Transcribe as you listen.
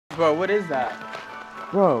Bro, what is that?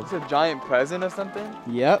 Bro. It's a giant present or something?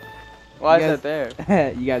 Yep. Why is that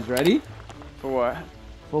there? You guys ready? For what?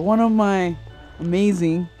 For one of my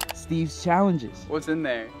amazing Steve's challenges. What's in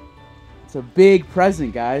there? It's a big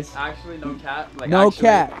present, guys. Actually, no cap? Like, no actually?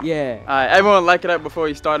 cap, yeah. Alright, everyone like it up before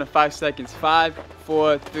you start in 5 seconds. 5,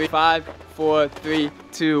 4, 3, 5, 4, 3,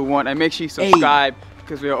 2, 1. And make sure you subscribe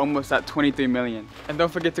because we are almost at 23 million. And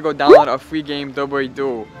don't forget to go download our free game, Doughboy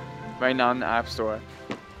Duel, right now in the App Store.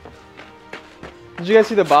 Did you guys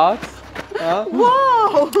see the box? Huh?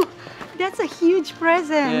 Whoa! That's a huge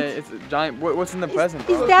present. Yeah, it's a giant. What's in the present,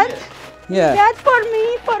 bro? Is that? Yeah. Is that for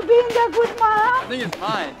me for being a good mom? I think it's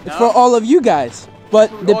mine. It's for all of you guys,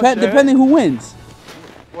 but depending who wins.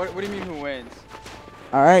 What do you mean who wins?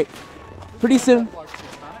 All right. Pretty simple.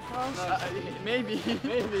 Maybe,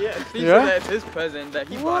 yeah. Steve said that it's his present that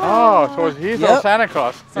he bought. Oh, so he's on Santa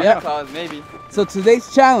Claus. Santa Claus, maybe. So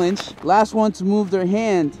today's challenge, last one to move their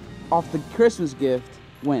hand off the Christmas gift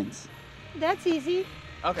wins. That's easy.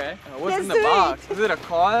 Okay. What's in the box? Is it a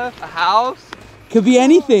car? A house? Could be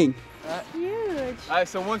anything. Huge. Alright,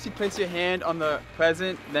 so once you place your hand on the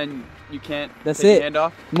present, then you can't That's take your it. hand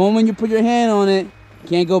off? The moment you put your hand on it, you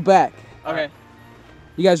can't go back. Okay.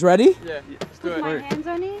 You guys ready? Yeah, let's do Put it. my hands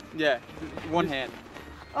on it. Yeah, one hand.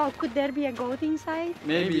 Oh, could there be a goat inside?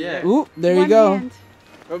 Maybe, yeah. Ooh, there you One go. hand.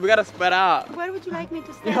 But we gotta spread out. Where would you like me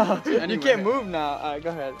to stand? And you can't move now. Alright, go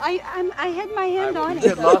ahead. I had my hand on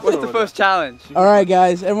What's it. the first challenge? All right,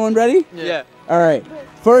 guys. Everyone ready? Yeah. All right.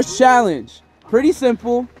 First challenge. Pretty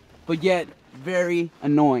simple, but yet very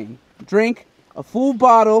annoying. Drink a full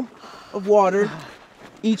bottle of water,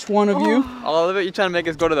 each one of you. All of it? You trying to make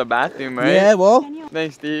us go to the bathroom, right? Yeah, well.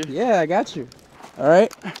 Thanks, Steve. Yeah, I got you. All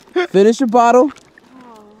right. Finish your bottle.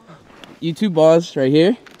 You two balls right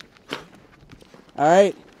here. All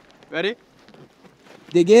right. Ready?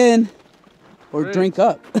 Dig in or Great. drink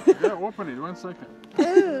up. Yeah, open it. 1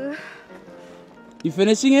 second. You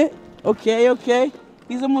finishing it? Okay, okay.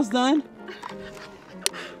 He's almost done.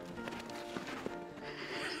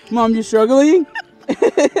 Mom, you struggling?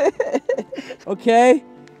 Okay.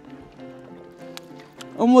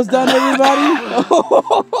 Almost done, everybody?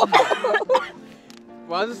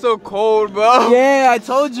 Why is it so cold, bro? Yeah, I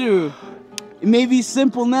told you. It may be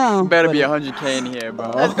simple now. Better but- be 100K in here,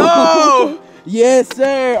 bro. Let's go! Yes,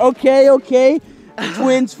 sir. Okay, okay. The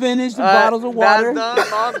twins finished the bottles of water. That's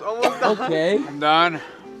done. Mom's almost done. Okay. I'm done.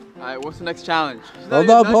 Alright, what's the next challenge? Hold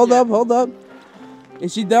up, hold up, hold up.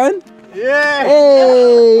 Is she done? Yeah!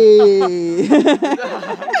 Hey!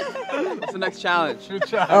 What's the next challenge? Good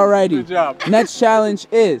job. Alrighty. Good job. Next challenge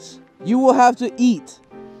is you will have to eat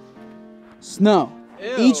snow.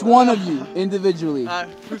 Ew. Each one of you individually.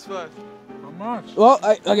 Who's first? How much? Well,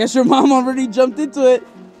 I guess your mom already jumped into it.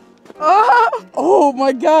 Oh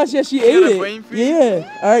my gosh, yeah, she ate got a it. brain freeze?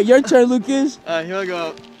 Yeah. All right, your turn, Lucas. Here we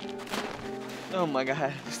go. Oh my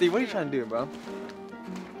god. Steve, what are you trying to do, bro?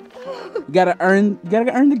 You gotta earn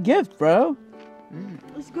the gift, bro.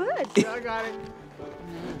 It's good. I got it.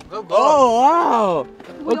 Oh wow.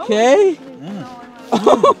 Okay.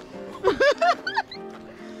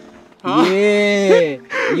 Huh? Yeah. Yeah.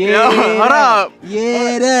 Yo, hold up.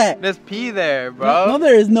 Yeah, that. There's pee there, bro. No,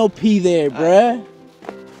 there is no pee there, bruh.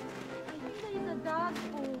 It's a dog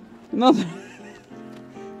food. No. There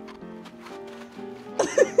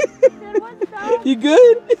was dog. You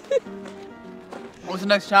good? What's the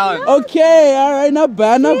next challenge? Okay, all right, not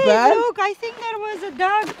bad, not Hey, bad. look, I think there was a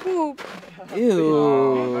dog poop. Oh, that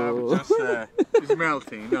Ew. was just it's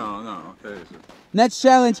melting. No, there isn't. Next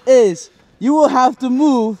challenge is you will have to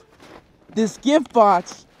move this gift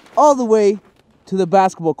box all the way to the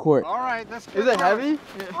basketball court. All right, let's go. Is it heavy?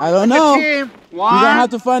 I don't know. Team. We're One, gonna have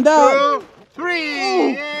to find out. 2, 3.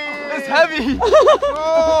 Yay. It's heavy.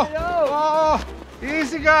 Oh,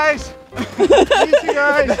 easy, guys. Easy,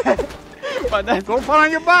 guys. Don't fall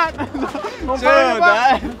on your butt. Don't fall on your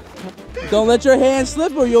butt. Don't let your hand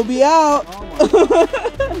slip or you'll be out.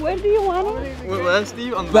 Where do you want it? Where's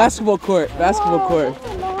Steve? On the Basketball court, basketball court.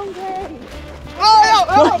 That's a long way.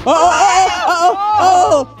 Oh,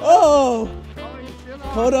 oh.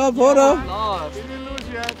 Hold up, hold up. Lost. You didn't lose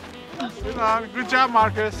yet. Still on. Good job,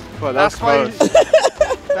 Marcus. Well, that's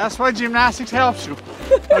That's why gymnastics helps you.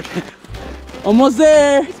 Okay. Almost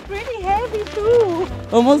there, It's pretty heavy too.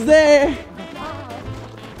 almost there.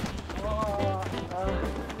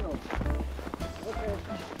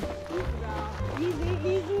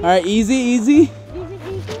 Easy. All right, easy, easy. Easy.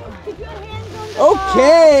 Keep your hands on the ball.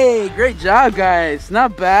 Okay, great job, guys.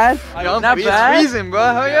 Not bad. Not It's bad. freezing,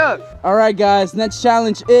 bro. Hurry up. All right, guys. Next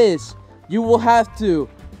challenge is you will have to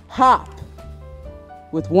hop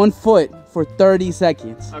with 1 foot for 30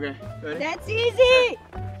 seconds. Okay. Ready? That's easy.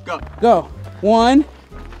 Go. Go. 1,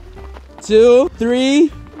 2, 3,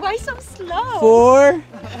 Why so slow? 4, Why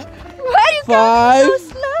are you 5, going so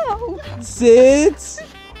slow? 6,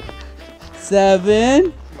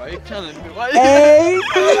 7, Why are you killing me? Why 8,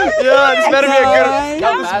 Yeah, this better be a Nine.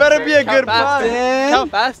 good. This better be a good faster. prize.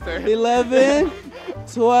 Count faster. 11, I'm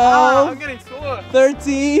 12, getting sore.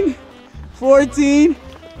 13, 14,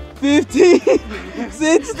 15,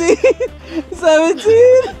 16,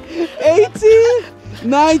 17, 18,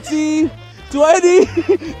 19, 20,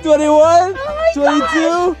 21,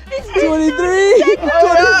 22, 23,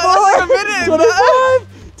 24, 25,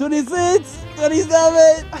 26,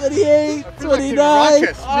 27, 28, 29,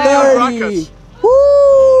 Ruckus. 30. Ruckus.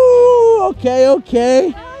 Woo!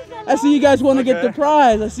 Okay. I see you guys want to get the Okay.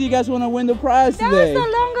 prize. I see you guys want to win the prize That today. was the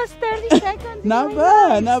longest 30 seconds. in Not my bad,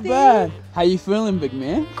 life, not Steve. bad. How you feeling, big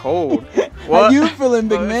man? Cold. How you feeling,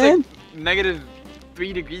 big Bro, it's man? like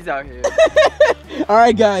 -3 degrees out here. All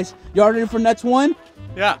right, guys. Y'all ready for next one?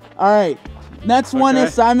 Yeah. All right. Next one Okay.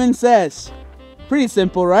 is Simon Says. Pretty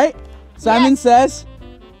simple, right? Simon says,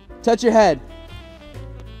 touch your head.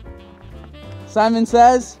 Simon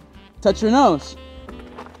says, touch your nose.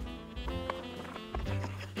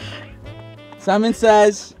 Simon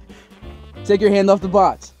says, take your hand off the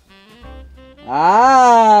box.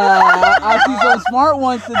 Ah, I see some smart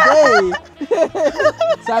ones today.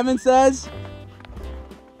 Simon says,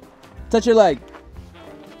 touch your leg.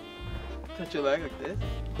 Touch your leg like this.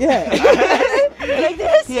 Yeah. Like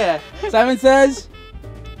this? Yeah. Simon says,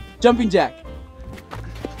 jumping jack.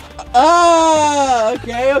 Oh,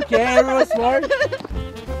 okay. Everyone's smart.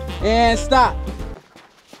 And stop.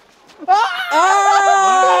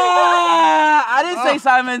 Ah! I didn't say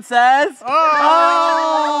Simon Says.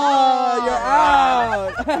 Oh, you're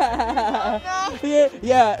out.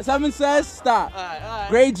 Yeah, Simon Says stop.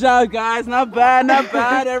 Great job, guys. Not bad,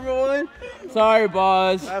 everyone. Sorry,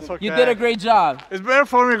 boss. That's okay. You did a great job. It's better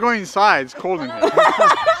for me going inside. It's cold in here.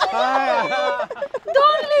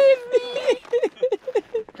 Don't leave me.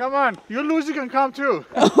 Come on. You lose, you can come too.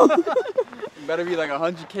 Better be like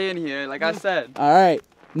 100K in here, like I said. All right,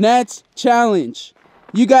 next challenge.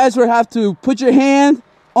 You guys will have to put your hand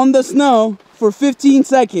on the snow for 15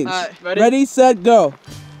 seconds. All right, ready? Ready, set, go.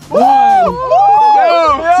 1, Yo, 2,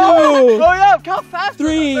 oh yeah, count faster.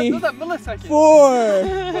 3, Those are milliseconds. 4,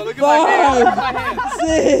 Bro, look at my hand. Look at my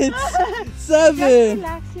hand. 5, 6, 7,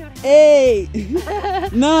 Relax your head.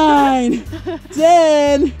 8, 9,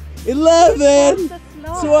 10, 11, That's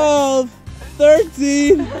slow. 12,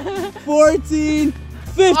 13, 14,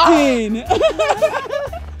 15.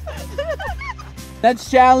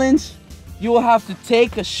 Next challenge, you will have to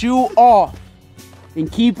take a shoe off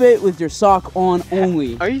and keep it with your sock on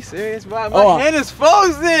only. Are you serious? My Oh. hand is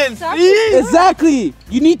frozen. Stop See? Exactly.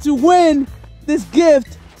 You need to win this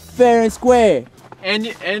gift fair and square. And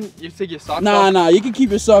you take your socks Nah, off. you can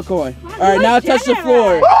keep your sock on. All right, now touch the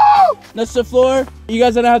generous. floor. Touch the floor. You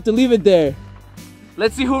guys are gonna have to leave it there.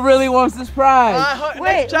 Let's see who really wants this prize.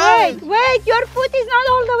 Wait, your foot is not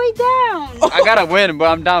all the way down. I gotta win, but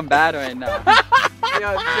I'm down bad right now.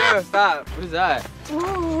 Yo, chill, stop. What is that?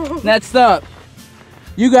 Next up,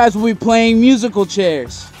 you guys will be playing musical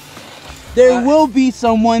chairs. There will be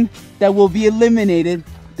someone that will be eliminated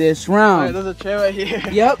this Alright, round. there's a chair right here.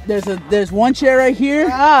 Yep, there's one chair right here,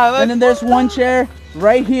 and then there's one chair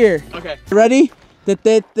right here. Okay. Ready? No,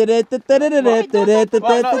 wait,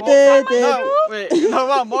 no,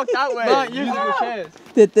 Mom, walk that way. Not using the chairs.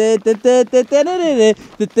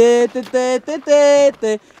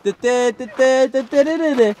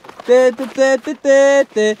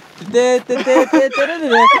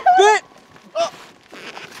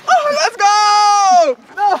 Let's go!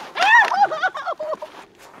 No.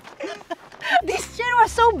 This chair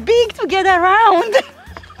was so big to get around.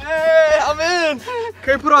 Hey, I'm in.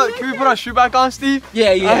 Can we put our shoe back on, Steve?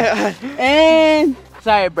 Yeah. And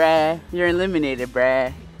sorry, Brad, you're eliminated,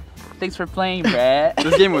 Brad. Thanks for playing, Brad.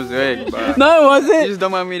 This game was rigged, bro. No, it You wasn't. just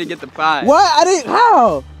don't want me to get the prize. What? I didn't.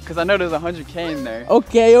 How? Because I know there's 100K in there.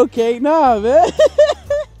 Okay. Nah, man.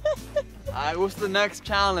 Alright, what's the next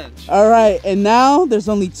challenge? All right, and now there's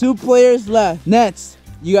only 2 players left. Next,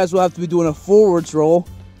 you guys will have to be doing a forwards roll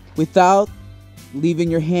without leaving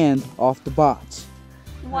your hand off the box.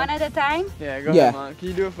 One at a time. Yeah, go Yeah. ahead, Mom. Can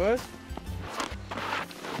you do it first?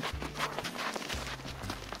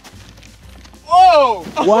 Whoa!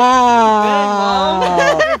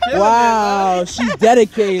 Wow. You're killing Wow. She's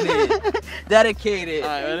dedicated. Dedicated.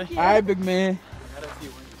 Alright, ready? All right, big man. I gotta see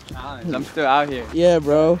what's this challenge. I'm still out here. Yeah,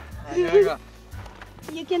 bro. Alright, here we go.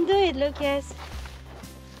 You can do it, Lucas.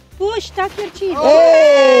 Push, tuck your chin.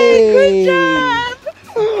 Hey. Good job.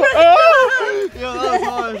 Yo, that was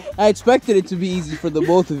hard. I expected it to be easy for the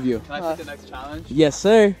both of you. Can I take the next challenge? Yes,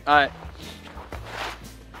 sir. Alright.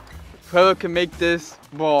 Whoever can make this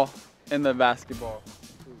ball in the basketball.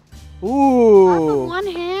 Ooh. One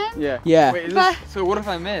hand? Yeah. Yeah. Wait, But- so what if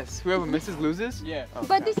I miss? Whoever misses loses? Yeah.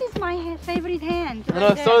 But this is my favorite hand. No,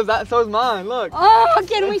 right there. so is that. So is mine. Look. Oh,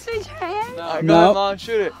 can we switch hands? No. Go No. ahead, Mom.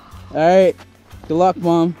 Shoot it. All right. Good luck,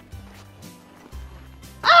 Mom.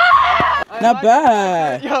 Not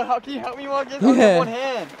bad. Yo, how can you help me walk in? I Yeah. have one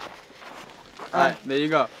hand. Alright, there you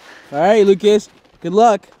go. All right, Lucas. Good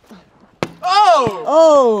luck. Oh!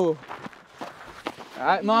 Oh.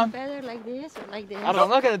 Alright, Mom. Better like this or like this? I'm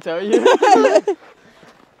not gonna tell you.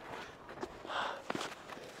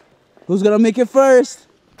 Who's gonna make it first?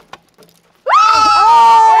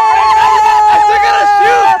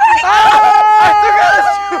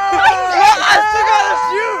 I still gotta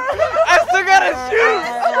shoot! I still gotta shoot!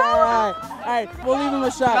 All right, we'll leave him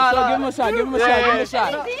a shot. No, So no. give him a shot. Give him a Yeah, shot. yeah, Give him yeah. a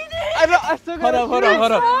shot. I still Hold gotta up, hold up,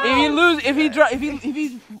 hold up. If he lose, if he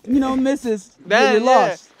misses, then you yeah.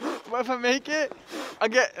 lost. What if I make it?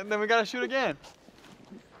 Then we gotta shoot again.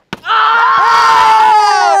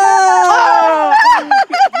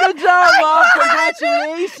 Good job, Mom.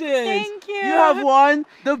 Congratulations. Thank you. You have won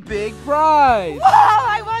the big prize. Oh,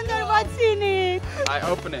 I wonder what's in it. I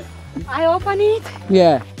open it. I open it.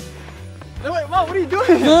 Yeah. No, wait, Mom, what are you doing?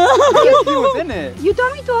 You see what's in it. You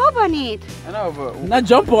told me to open it. I know, but. Not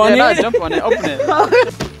jump on Yeah, it. not jump on it. Open it.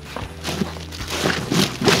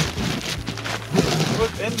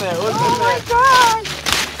 What's in there? What's Oh in my there? gosh.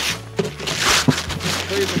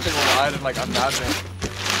 Please don't think we're lying, like I'm not there.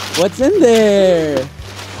 What's in there?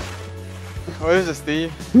 What is this,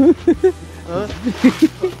 Steve? Huh?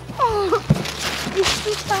 Oh, it's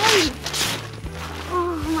too tight.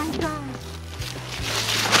 Oh my gosh.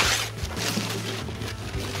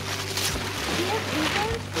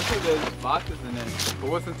 Looks like there's boxes in it. But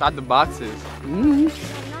what's inside the boxes?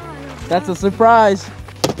 That's a surprise.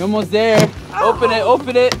 You're almost there. Open it,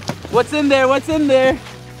 open it. What's in there? What's in there?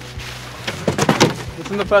 What's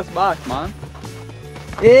in the first box, Mom?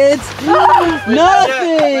 It's Wait,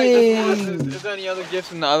 nothing. is there any other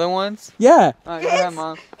gifts in the other ones? Yeah. Alright, go ahead,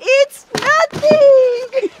 Mom. It's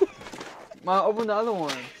nothing. Mom, open the other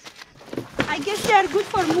ones. I guess they are good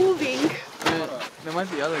for moving. Wait, there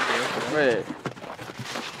might be other gifts. Wait.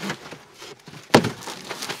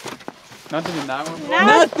 Nothing in that one? bro?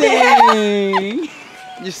 Nothing.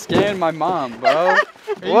 You scared my mom, bro.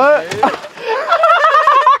 What?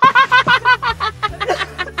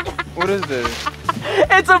 What is this?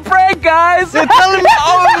 It's a prank, guys. You're telling me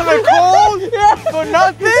I was in the cold Yeah. for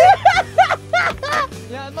nothing?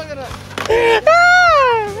 Yeah, I'm not gonna.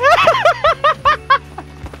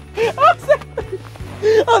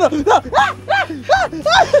 Oh no!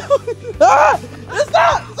 No!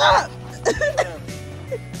 Stop! Stop!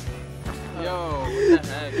 Yo, what the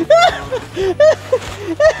heck?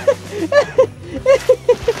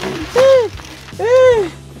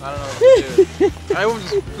 I don't know what to do. I will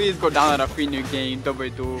just please go download a free new game, Double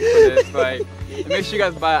Duel, for this. Like, and make sure you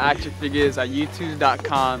guys buy action figures at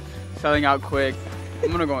youtube.com. Selling out quick. I'm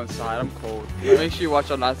gonna go inside. I'm cold. Make sure you watch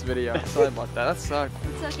our last video. Sorry about that. That sucked.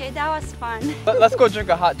 It's okay, that was fun. Let's go drink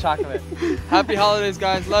a hot chocolate. Happy holidays,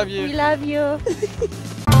 guys. Love you. We love you.